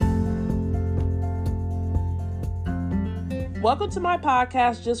Welcome to my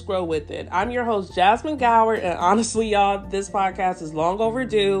podcast, Just Grow With It. I'm your host, Jasmine Gower, and honestly, y'all, this podcast is long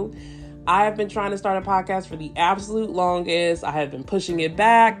overdue. I have been trying to start a podcast for the absolute longest. I have been pushing it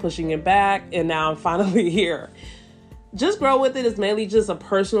back, and now I'm finally here. Just Grow With It is mainly just a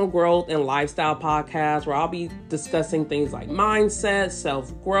personal growth and lifestyle podcast where I'll be discussing things like mindset,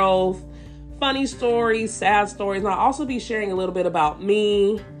 self-growth, funny stories, sad stories, and I'll also be sharing a little bit about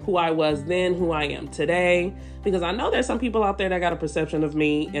me, who I was then, who I am today, because I know there's some people out there that got a perception of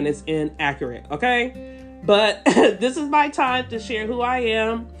me and it's inaccurate, okay? But this is my time to share who I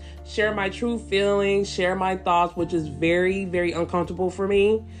am, share my true feelings, share my thoughts, which is very, very uncomfortable for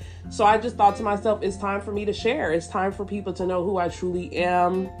me. So I just thought to myself, it's time for me to share. It's time for people to know who I truly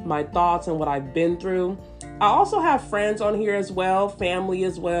am, my thoughts, and what I've been through. I also have friends on here as well, family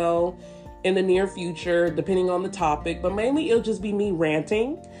as well, in the near future, depending on the topic. But mainly it'll just be me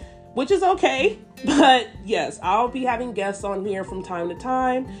ranting, which is okay. But yes, I'll be having guests on here from time to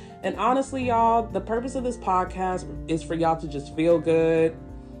time. And honestly, y'all, the purpose of this podcast is for y'all to just feel good,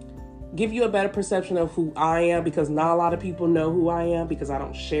 give you a better perception of who I am, because not a lot of people know who I am because I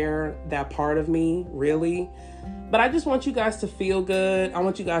don't share that part of me, really. But I just want you guys to feel good. I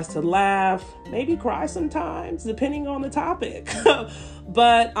want you guys to laugh, maybe cry sometimes, depending on the topic.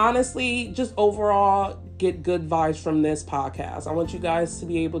 But honestly, just overall, get good vibes from this podcast. I want you guys to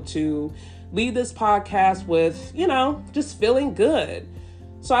be able to leave this podcast with, just feeling good.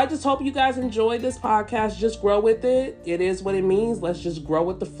 So I just hope you guys enjoy this podcast. Just grow with it. It is what it means. Let's just grow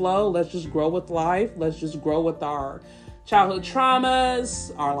with the flow. Let's just grow with life. Let's just grow with our childhood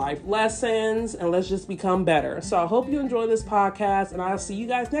traumas, our life lessons, and let's just become better. So I hope you enjoy this podcast, and I'll see you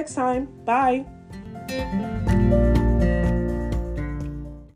guys next time. Bye.